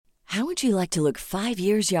How would you like to look 5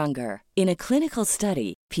 years younger? In a clinical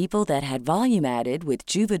study, people that had volume added with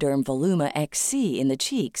Juvederm Voluma XC in the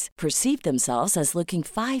cheeks perceived themselves as looking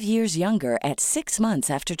 5 years younger at 6 months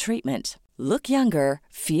after treatment. Look younger,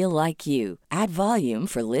 feel like you. Add volume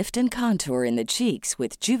for lift and contour in the cheeks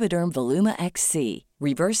with Juvederm Voluma XC.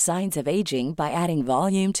 Reverse signs of aging by adding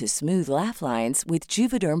volume to smooth laugh lines with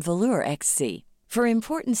Juvederm Volure XC. For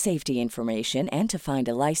important safety information and to find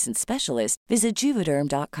a licensed specialist, visit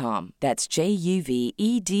Juvederm.com. That's JUVEDERM.com.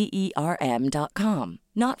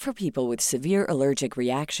 Not for people with severe allergic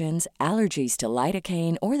reactions, allergies to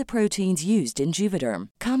lidocaine, or the proteins used in Juvederm.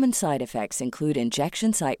 Common side effects include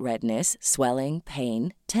injection site redness, swelling,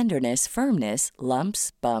 pain, tenderness, firmness,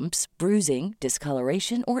 lumps, bumps, bruising,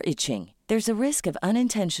 discoloration, or itching. There's a risk of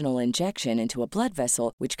unintentional injection into a blood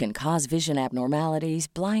vessel, which can cause vision abnormalities,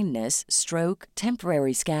 blindness, stroke,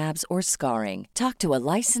 temporary scabs, or scarring. Talk to a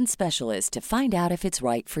licensed specialist to find out if it's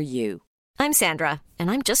right for you. I'm Sandra, and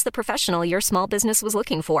I'm just the professional your small business was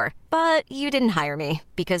looking for. But you didn't hire me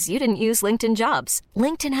because you didn't use LinkedIn Jobs.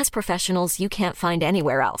 LinkedIn has professionals you can't find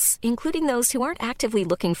anywhere else, including those who aren't actively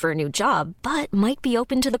looking for a new job, but might be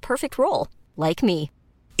open to the perfect role, like me.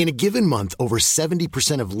 In a given month, over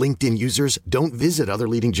 70% of LinkedIn users don't visit other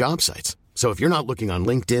leading job sites. So if you're not looking on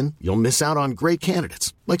LinkedIn, you'll miss out on great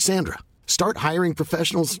candidates like Sandra. Start hiring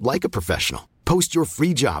professionals like a professional. Post your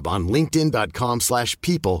free job on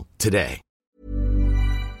linkedin.com/people today.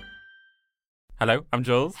 Hello, I'm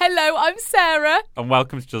Jules. Hello, I'm Sarah. And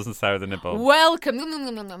welcome to Jules and Sarah the Nibble. Welcome.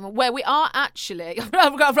 Where we are actually...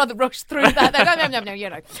 I've rather rushed through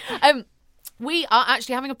that. We are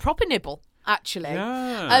actually having a proper nibble. Actually,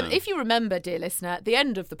 Yeah. If you remember, dear listener, at the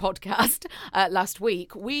end of the podcast last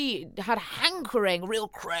week, we had a hankering, real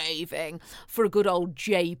craving for a good old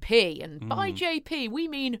JP. And by JP, we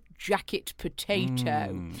mean jacket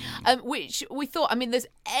potato, which we thought, there's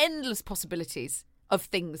endless possibilities of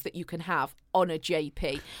things that you can have on a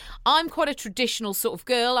JP. I'm quite a traditional sort of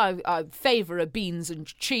girl. I favour a beans and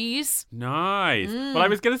cheese. Nice. Well, I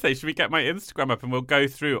was going to say, should we get my Instagram up and we'll go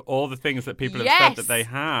through all the things that people have said that they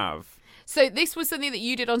have? So this was something that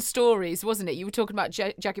you did on stories, wasn't it? You were talking about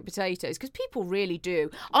jacket potatoes, because people really do.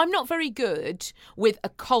 I'm not very good with a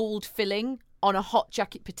cold filling on a hot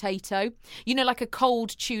jacket potato. You know, like a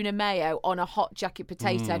cold tuna mayo on a hot jacket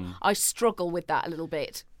potato. I struggle with that a little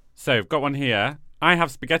bit. So I've got one here. I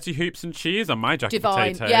have spaghetti hoops and cheese on my jacket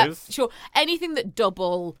Divine. potatoes. Yeah, sure. Anything that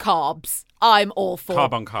double carbs, I'm all for.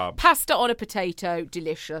 Carb on carb. Pasta on a potato,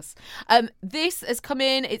 delicious. This has come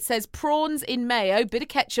in. It says prawns in mayo, bit of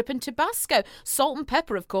ketchup and Tabasco. Salt and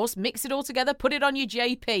pepper, of course. Mix it all together, put it on your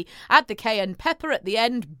JP. Add the cayenne pepper at the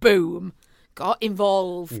end. Boom. Got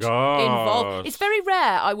involved. Gosh. It's very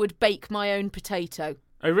rare I would bake my own potato.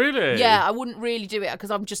 Oh, really? Yeah, I wouldn't really do it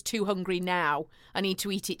because I'm just too hungry now. I need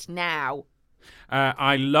to eat it now.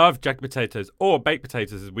 I love jacket potatoes, or baked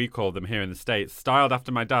potatoes as we call them here in the States, styled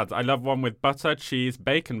after my dad's. I love one with butter, cheese,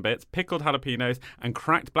 bacon bits, pickled jalapenos, and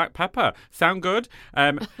cracked black pepper. Sound good?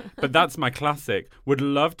 But that's my classic. Would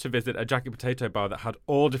love to visit a jacket potato bar that had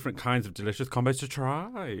all different kinds of delicious combos to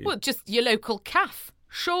try. Well, just your local calf.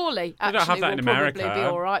 Surely, They don't have that in we'll America. probably be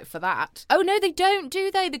all right for that. Oh, no, they don't,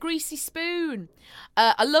 do they? The greasy spoon.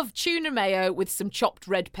 I love tuna mayo with some chopped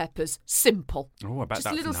red peppers. Simple. Oh, I bet just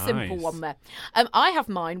that's a little nice. simple one there. I have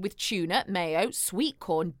mine with tuna, mayo, sweet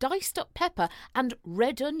corn, diced up pepper, and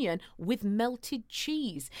red onion with melted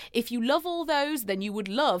cheese. If you love all those, then you would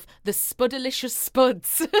love the Spudalicious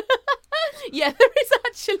Spuds. Yeah, there is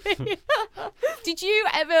actually. Did you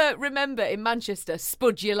ever remember in Manchester,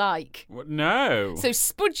 Spud You Like? No. So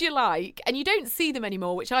Spud You Like, and you don't see them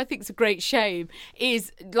anymore, which I think is a great shame,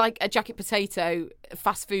 is like a jacket potato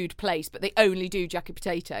fast food place, but they only do jacket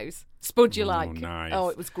potatoes. Spud You Like. Nice. Oh,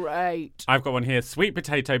 it was great. I've got one here. Sweet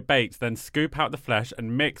potato baked, then scoop out the flesh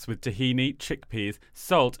and mix with tahini, chickpeas,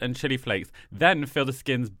 salt and chili flakes. Then fill the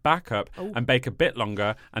skins back up and bake a bit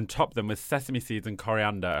longer and top them with sesame seeds and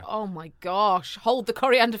coriander. Oh my gosh. Hold the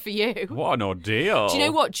coriander for you. What an ordeal. Do you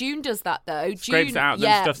know what? June does that though. Scrapes June, it out,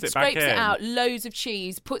 then stuffs it back scrapes in. it out, loads of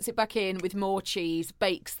cheese, puts it back in with more cheese,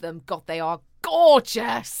 bakes them. God, they are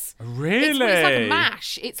gorgeous. Really? It's like a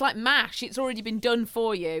mash. It's like mash. It's already been done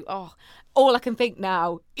for you. Oh, all I can think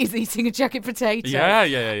now is eating a jacket potato.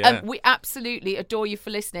 Yeah. We absolutely adore you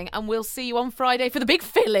for listening, and we'll see you on Friday for the big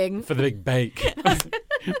filling. For the big bake.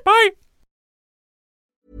 Bye.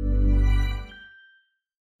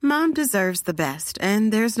 Mom deserves the best,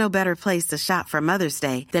 and there's no better place to shop for Mother's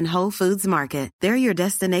Day than Whole Foods Market. They're your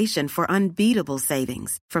destination for unbeatable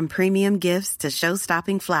savings, from premium gifts to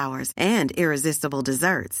show-stopping flowers and irresistible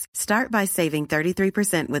desserts. Start by saving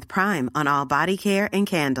 33% with Prime on all body care and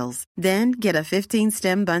candles. Then get a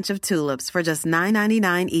 15-stem bunch of tulips for just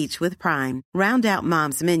 $9.99 each with Prime. Round out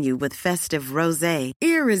Mom's menu with festive rosé,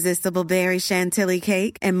 irresistible berry chantilly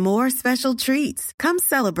cake, and more special treats. Come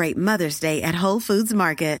celebrate Mother's Day at Whole Foods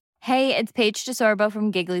Market. Hey, it's Paige DeSorbo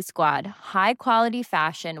from Giggly Squad. High quality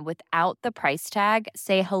fashion without the price tag.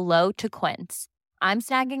 Say hello to Quince. I'm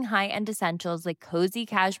snagging high-end essentials like cozy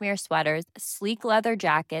cashmere sweaters, sleek leather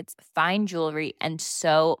jackets, fine jewelry, and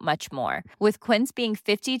so much more. With Quince being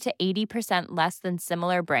 50 to 80% less than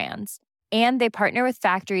similar brands. And they partner with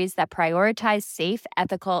factories that prioritize safe,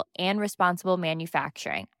 ethical, and responsible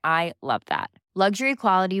manufacturing. I love that. Luxury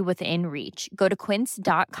quality within reach. Go to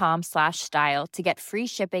quince.com/style to get free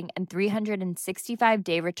shipping and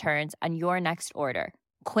 365-day returns on your next order.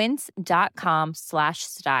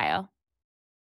 Quince.com/style.